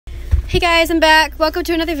Hey guys, I'm back. Welcome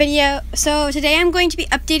to another video. So today I'm going to be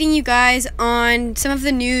updating you guys on some of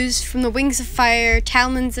the news from the Wings of Fire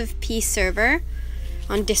Talons of Peace server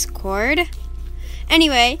on Discord.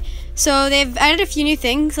 Anyway, so they've added a few new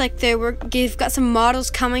things, like they've got some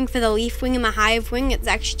models coming for the Leaf Wing and the Hive Wing. It's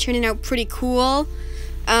actually turning out pretty cool.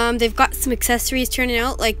 They've got some accessories turning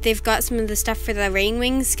out, like they've got some of the stuff for the Rain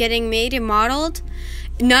Wings getting made and modeled.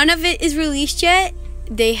 None of it is released yet.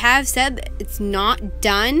 They have said that it's not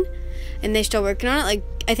done, and they're still working on it. Like,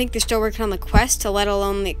 I think they're still working on the quest, let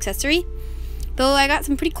alone the accessory. Though I got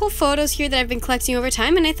some pretty cool photos here that I've been collecting over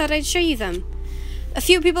time, and I thought I'd show you them. A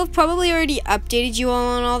few people have probably already updated you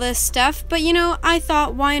all on all this stuff, but you know, I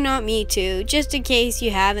thought, why not me too, just in case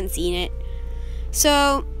you haven't seen it.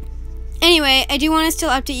 So, anyway, I do want to still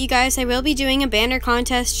update you guys. I will be doing a banner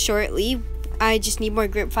contest shortly. I just need more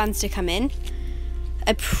group funds to come in.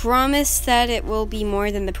 I promise that it will be more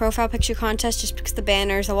than the profile picture contest, just because the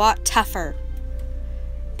banner is a lot tougher.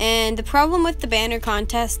 And the problem with the banner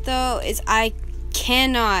contest, though, is I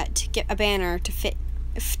cannot get a banner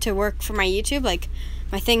to work for my YouTube. Like,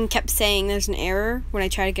 my thing kept saying there's an error when I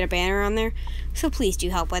try to get a banner on there. So please do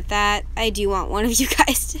help with that. I do want one of you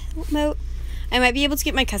guys to help out. I might be able to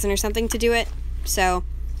get my cousin or something to do it. So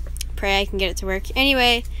pray I can get it to work.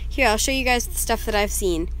 Anyway, here, I'll show you guys the stuff that I've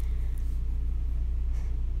seen.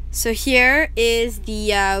 So here is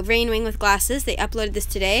the Rain Wing with glasses. They uploaded this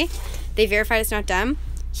today. They verified it's not done.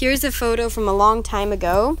 Here's a photo from a long time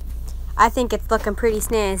ago. I think it's looking pretty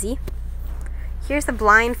snazzy. Here's the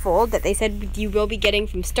blindfold that they said you will be getting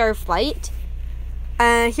from Starflight.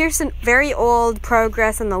 Here's some very old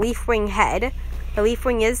progress on the Leaf Wing head. The Leaf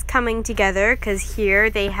Wing is coming together because here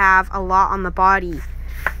they have a lot on the body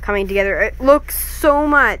coming together. It looks so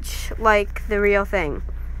much like the real thing.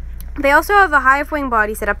 They also have a Hive Wing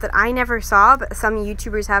body set up that I never saw, but some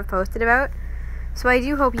YouTubers have posted about. So I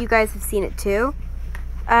do hope you guys have seen it too.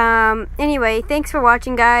 Anyway, thanks for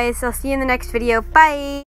watching, guys. I'll see you in the next video. Bye!